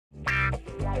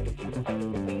This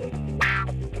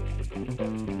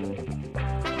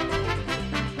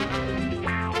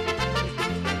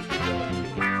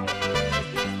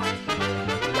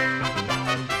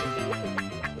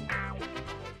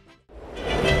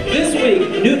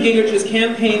week, Newt Gingrich's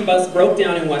campaign bus broke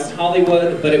down in West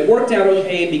Hollywood, but it worked out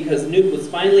okay because Newt was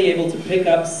finally able to pick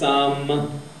up some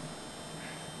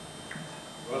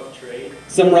rough trade.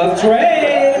 Some rough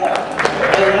trade!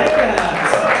 I like that.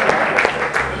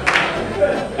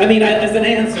 I mean, as an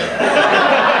answer.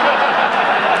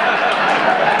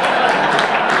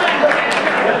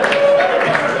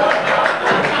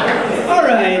 All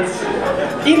right.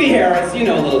 Evie Harris, you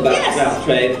know a little about rough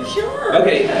trade. Sure.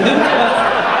 Okay,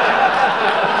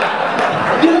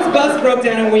 Newt's bus broke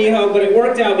down in WeHo, but it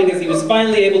worked out because he was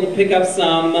finally able to pick up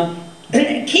some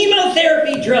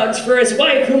chemotherapy drugs for his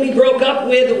wife, whom he broke up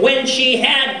with when she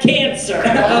had cancer.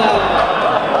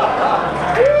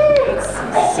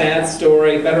 That's a sad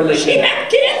story. Better late. She had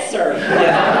cancer.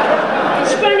 Yeah.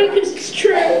 It's funny because it's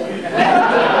true.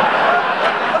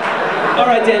 All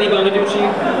right, Danny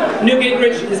Bonaducci. Newt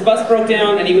Gingrich, his bus broke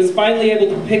down, and he was finally able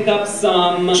to pick up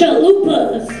some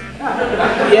chalupas.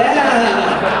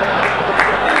 Yeah.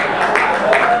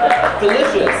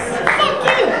 Delicious. Fuck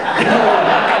you.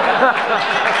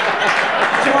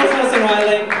 Charles Nelson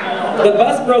Riley. The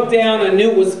bus broke down, and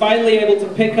Newt was finally able to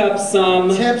pick up some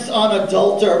tips on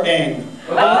adultering.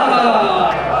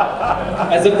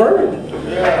 As a verb.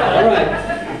 Yeah. All right.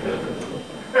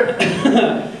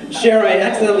 Cher, I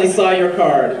accidentally saw your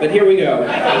card, but here we go.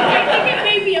 I think it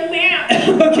may be a map.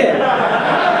 Okay.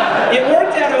 It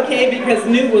worked out okay because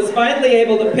Newt was finally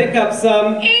able to pick up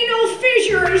some anal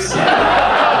fissures. Is that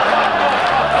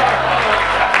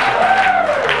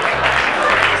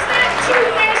two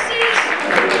S's?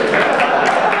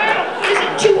 Well, is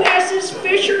it two S's,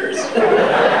 fissures?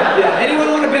 Yeah, anyone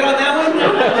want to bet on that one?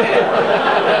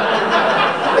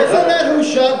 Isn't that who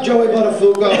shot Joey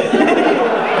Buttafuoco?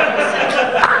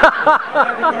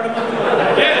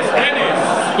 Yes,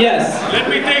 Dennis. Yes. Let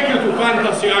me take you to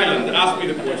Fantasy Island. Ask me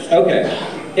the question. Okay.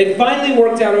 It finally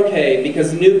worked out okay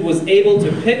because Newt was able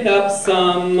to pick up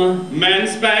some man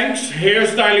spanks,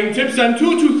 hairstyling tips, and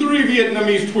 2 to 3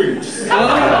 Vietnamese twinks.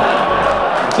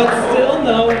 But still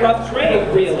no rough trade,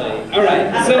 really. All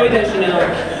right. Zoe Deschanel.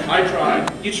 I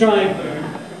tried. You tried.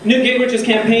 Newt Gingrich's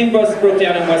campaign bus broke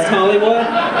down in West Hollywood,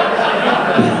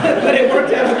 but it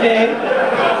worked out okay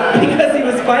because he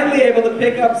was finally able to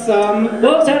pick up some.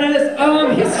 Well, Dennis,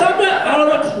 he stepped out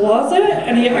of the closet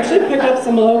and he actually picked up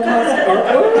some low-cost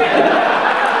artwork.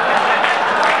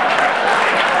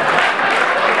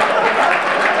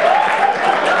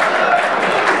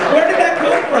 Where did that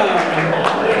come from?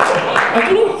 I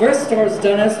go to thrift stores,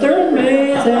 Dennis. They're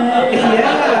amazing.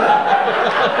 Yeah.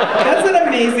 That's an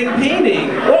amazing painting.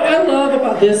 What I love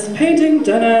about this painting,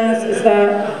 Dennis, is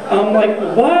that,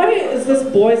 why is this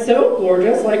boy so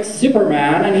gorgeous, like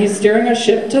Superman, and he's steering a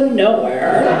ship to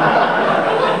nowhere?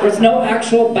 There's no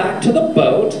actual back to the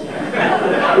boat.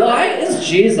 Why is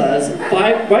Jesus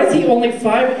why is he only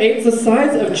 5/8 the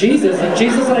size of Jesus? And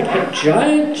Jesus like a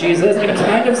giant Jesus and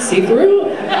kind of see-through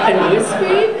and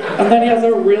wispy, and then he has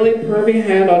a really pervy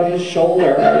hand on his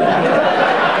shoulder,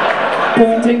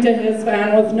 pointing to his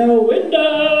van with no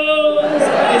windows.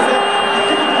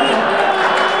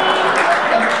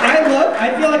 I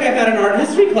feel like I've had an art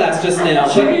history class just now.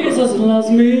 Jesus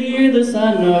loves me, this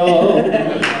I know,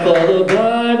 for the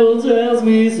Bible tells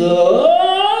me so.